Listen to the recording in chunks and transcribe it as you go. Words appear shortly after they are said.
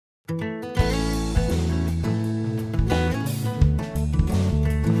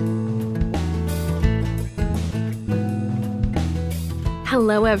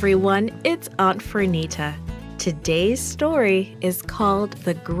Hello everyone, it's Aunt Fernita. Today's story is called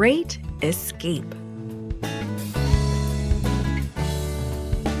The Great Escape.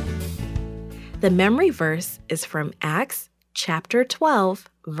 The memory verse is from Acts chapter 12,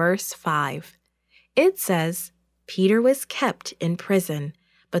 verse 5. It says, Peter was kept in prison,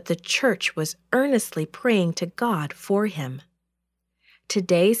 but the church was earnestly praying to God for him.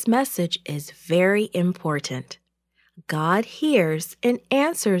 Today's message is very important. God hears and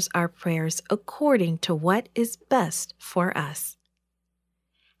answers our prayers according to what is best for us.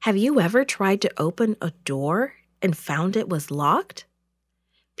 Have you ever tried to open a door and found it was locked?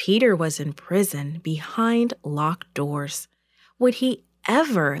 Peter was in prison behind locked doors. Would he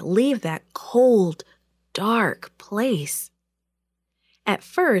ever leave that cold, dark place? At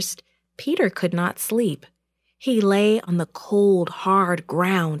first, Peter could not sleep. He lay on the cold, hard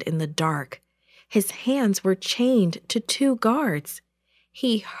ground in the dark. His hands were chained to 2 guards.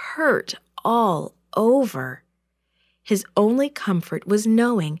 He hurt all over. His only comfort was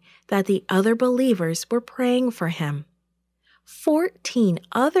knowing that the other believers were praying for him. 14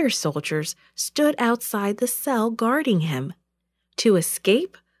 other soldiers stood outside the cell guarding him. To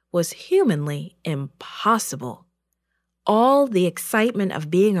escape was humanly impossible. All the excitement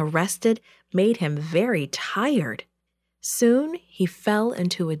of being arrested made him very tired. Soon he fell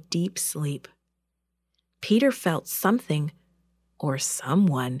into a deep sleep. Peter felt something or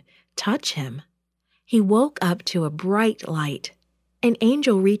someone touch him. He woke up to a bright light. An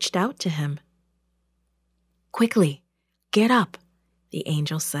angel reached out to him. "Quickly, get up," the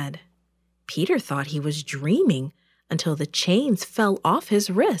angel said. Peter thought he was dreaming until the chains fell off his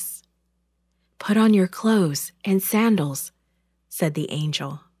wrists. "Put on your clothes and sandals," said the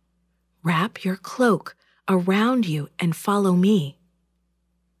angel. "Wrap your cloak around you and follow me."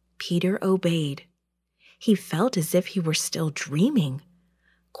 Peter obeyed. He felt as if he were still dreaming.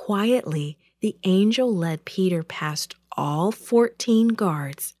 Quietly, the angel led Peter past all 14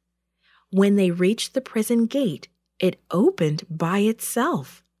 guards. When they reached the prison gate, it opened by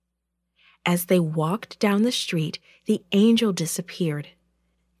itself. As they walked down the street, the angel disappeared.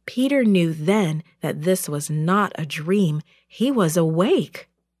 Peter knew then that this was not a dream. He was awake.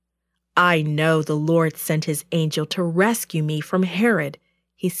 "I know the Lord sent his angel to rescue me from Herod,"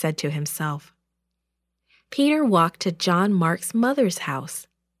 he said to himself. Peter walked to John Mark's mother's house.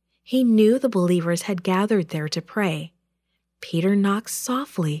 He knew the believers had gathered there to pray. Peter knocked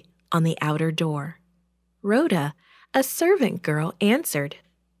softly on the outer door. Rhoda, a servant girl, answered.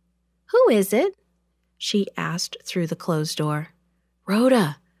 "Who is it?" she asked through the closed door.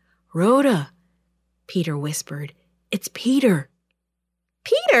 "Rhoda, Rhoda," Peter whispered. "It's Peter."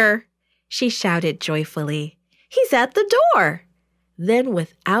 "Peter!" she shouted joyfully. "He's at the door." Then,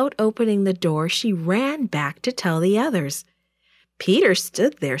 without opening the door, she ran back to tell the others. Peter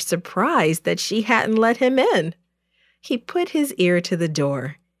stood there surprised that she hadn't let him in. He put his ear to the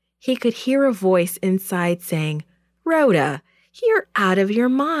door. He could hear a voice inside saying, "Rhoda, you're out of your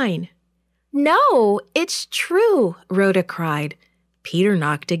mind." "No, it's true," Rhoda cried. Peter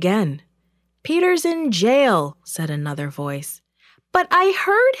knocked again. "Peter's in jail," said another voice. "But I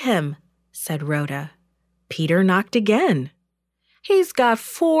heard him," said Rhoda. Peter knocked again. "He's got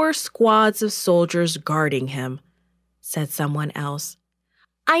 4 squads of soldiers guarding him," said someone else.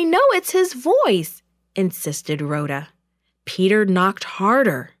 "I know it's his voice," insisted Rhoda. Peter knocked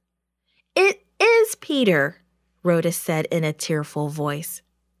harder. "It is Peter," Rhoda said in a tearful voice.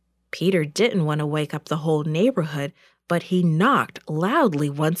 Peter didn't want to wake up the whole neighborhood, but he knocked loudly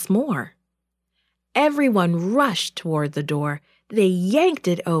once more. Everyone rushed toward the door. They yanked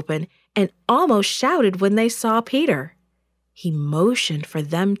it open and almost shouted when they saw Peter. He motioned for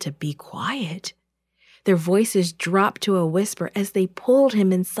them to be quiet. Their voices dropped to a whisper as they pulled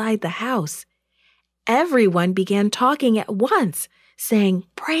him inside the house. Everyone began talking at once, saying,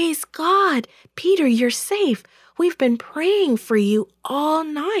 "Praise God! Peter, you're safe. We've been praying for you all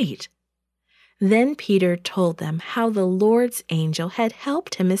night." Then Peter told them how the Lord's angel had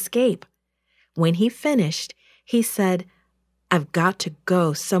helped him escape. When he finished, he said, "I've got to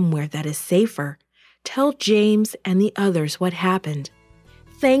go somewhere that is safer. Tell James and the others what happened.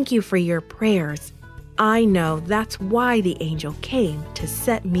 Thank you for your prayers. I know that's why the angel came to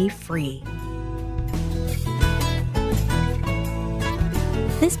set me free."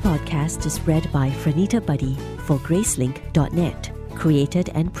 This podcast is read by Fernita Buddy for Gracelink.net. Created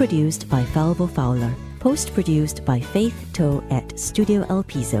and produced by Falvo Fowler. Post-produced by Faith Toe at Studio El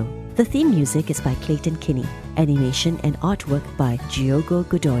Piso. The theme music is by Clayton Kinney. Animation and artwork by Diogo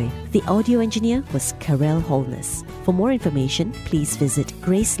Godoy. The audio engineer was Karel Holness. For more information, please visit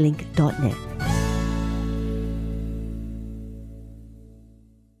gracelink.net.